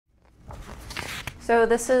So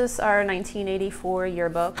this is our 1984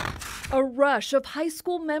 yearbook. A rush of high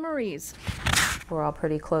school memories. We're all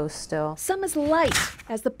pretty close still. Some as light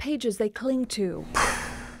as the pages they cling to.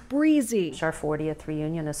 Breezy. Our 40th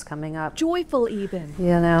reunion is coming up. Joyful even.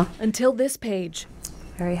 You know. Until this page.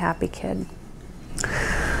 Very happy kid.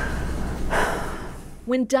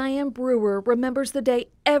 When Diane Brewer remembers the day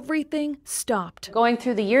everything stopped. Going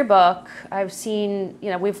through the yearbook, I've seen,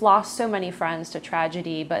 we've lost so many friends to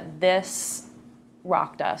tragedy, but this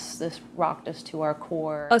rocked us. This rocked us to our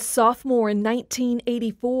core. A sophomore in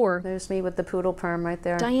 1984. There's me with the poodle perm right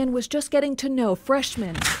there. Diane was just getting to know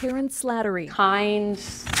freshman Karen Slattery. Kind,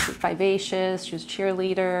 vivacious, she was a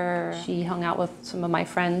cheerleader. She hung out with some of my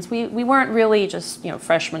friends. We weren't really just,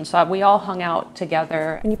 freshmen, so we all hung out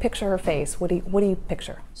together. When you picture her face, what do you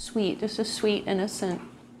picture? Sweet, just a sweet, innocent.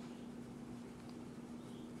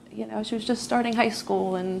 She was just starting high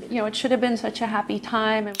school, and, it should have been such a happy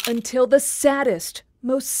time. Until the saddest,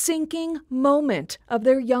 most sinking moment of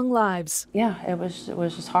their young lives. Yeah, it was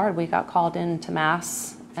just hard. We got called into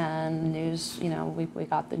mass, and news, we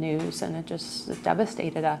got the news, and it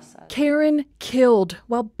devastated us. Karen killed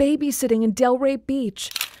while babysitting in Delray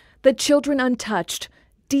Beach. The children untouched.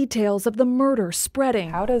 Details of the murder spreading.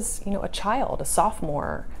 How does, a child, a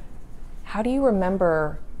sophomore, how do you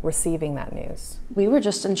remember receiving that news? We were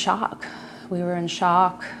just in shock. We were in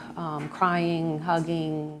shock, crying,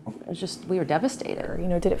 hugging. We were devastated.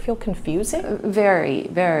 Did it feel confusing? Very,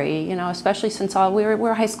 very. Especially since we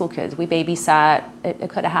were high school kids. We babysat. It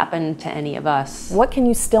could have happened to any of us. What can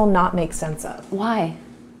you still not make sense of? Why?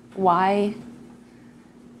 Why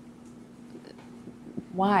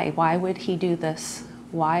would he do this?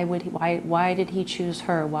 Why did he choose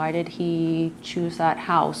her? Why did he choose that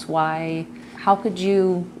house? How could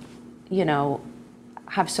you,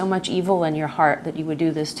 have so much evil in your heart that you would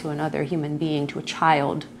do this to another human being, to a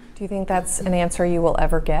child? Do you think that's an answer you will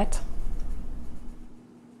ever get?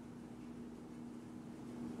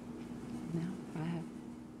 No, I have.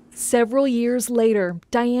 Several years later,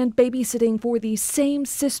 Diane babysitting for the same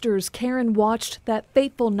sisters Karen watched that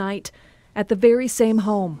fateful night at the very same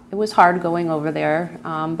home. It was hard going over there,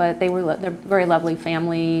 but they're a very lovely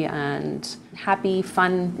family and happy,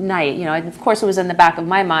 fun night. Of course it was in the back of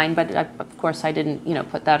my mind, but of course I didn't,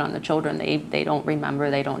 put that on the children. They don't remember,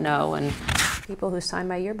 they don't know, and people who signed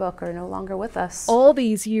my yearbook are no longer with us. All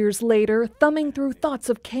these years later, thumbing through thoughts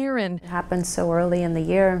of Karen. It happened so early in the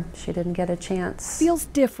year, she didn't get a chance. Feels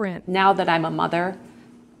different. Now that I'm a mother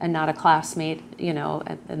and not a classmate, in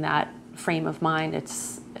that frame of mind,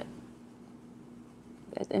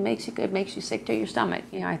 it makes you sick to your stomach.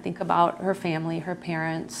 I think about her family, her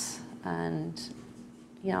parents, and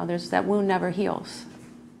there's that wound never heals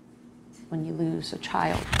when you lose a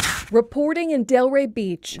child. Reporting in Delray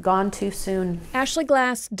Beach. Gone too soon. Ashley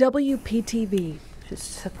Glass, WPTV.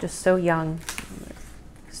 Just so young,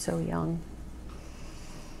 so young.